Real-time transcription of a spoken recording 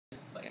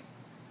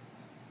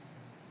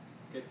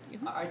Good.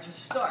 All right, to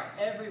start,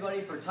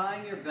 everybody, for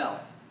tying your belt,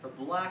 for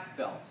black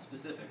belts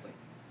specifically,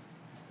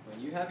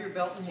 when you have your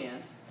belt in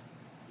hand,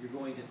 you're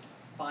going to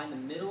find the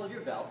middle of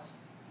your belt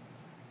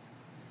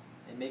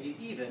and make it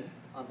even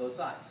on both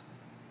sides.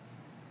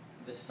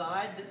 The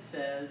side that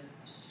says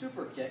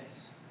Super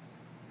Kicks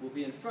will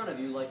be in front of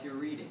you like you're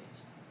reading it.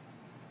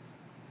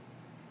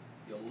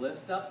 You'll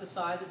lift up the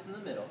side that's in the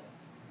middle,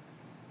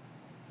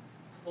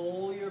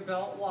 pull your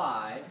belt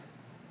wide,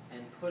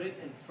 and put it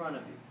in front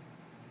of you.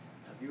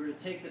 Now, if you were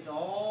to take this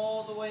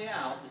all the way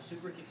out, the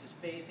Super Kicks is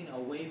facing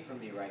away from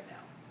me right now.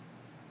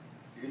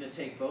 You're going to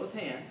take both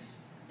hands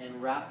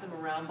and wrap them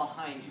around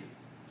behind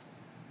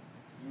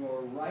you.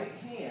 Your right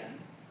hand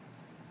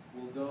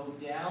will go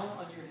down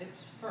on your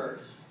hips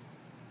first.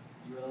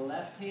 Your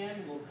left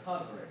hand will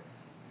cover it.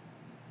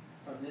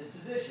 From this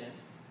position,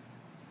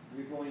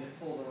 you're going to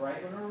pull the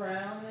right one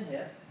around the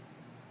hip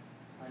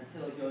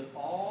until it goes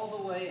all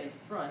the way in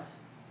front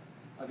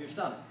of your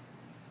stomach.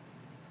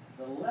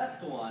 The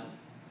left one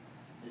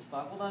is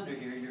buckled under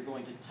here. You're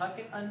going to tuck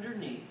it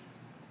underneath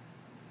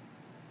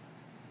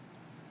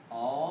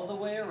all the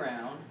way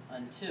around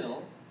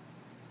until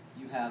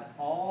you have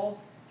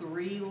all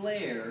three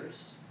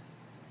layers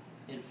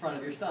in front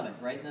of your stomach,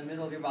 right in the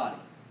middle of your body.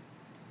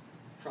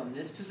 From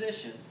this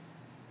position,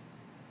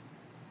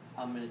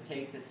 I'm going to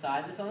take the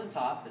side that's on the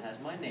top that has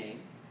my name.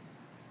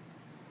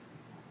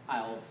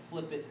 I'll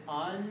flip it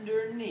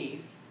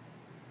underneath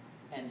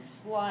and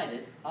slide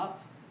it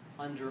up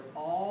under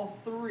all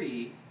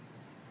three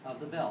of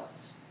the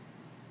belts.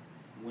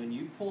 When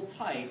you pull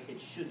tight, it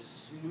should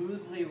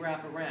smoothly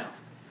wrap around.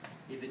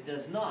 If it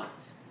does not,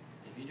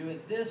 if you do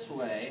it this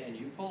way and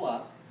you pull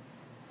up,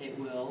 it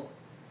will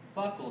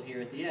buckle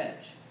here at the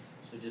edge.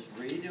 So just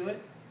redo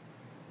it.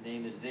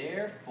 Name is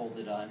there, fold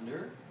it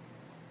under,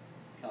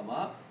 come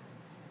up,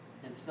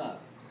 and snug.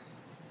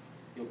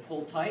 You'll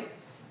pull tight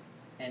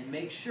and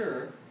make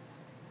sure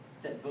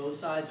that both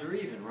sides are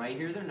even. Right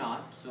here they're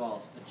not, so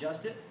I'll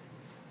adjust it,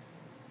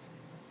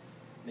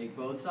 make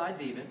both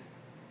sides even.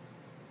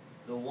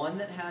 The one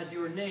that has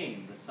your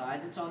name, the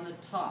side that's on the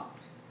top,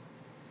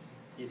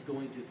 is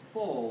going to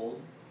fold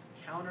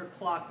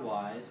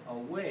counterclockwise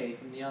away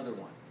from the other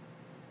one.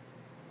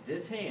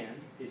 This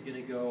hand is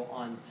going to go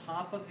on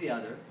top of the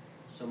other,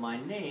 so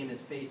my name is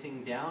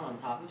facing down on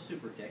top of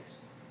Super Kicks.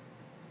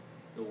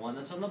 The one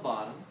that's on the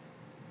bottom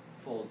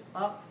folds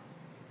up,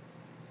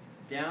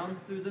 down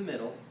through the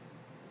middle,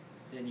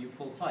 then you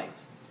pull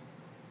tight.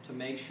 To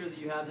make sure that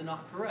you have the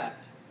knot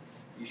correct,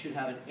 you should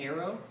have an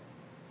arrow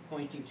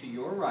pointing to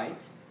your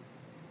right,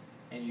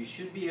 and you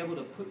should be able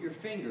to put your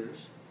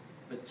fingers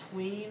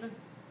between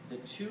the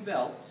two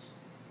belts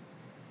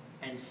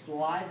and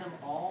slide them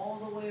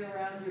all the way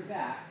around your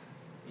back,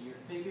 and your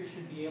fingers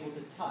should be able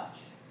to touch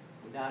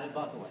without it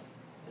buckling.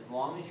 As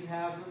long as you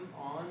have them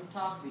on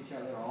top of each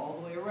other all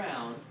the way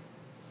around,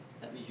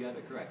 that means you have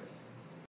it correctly.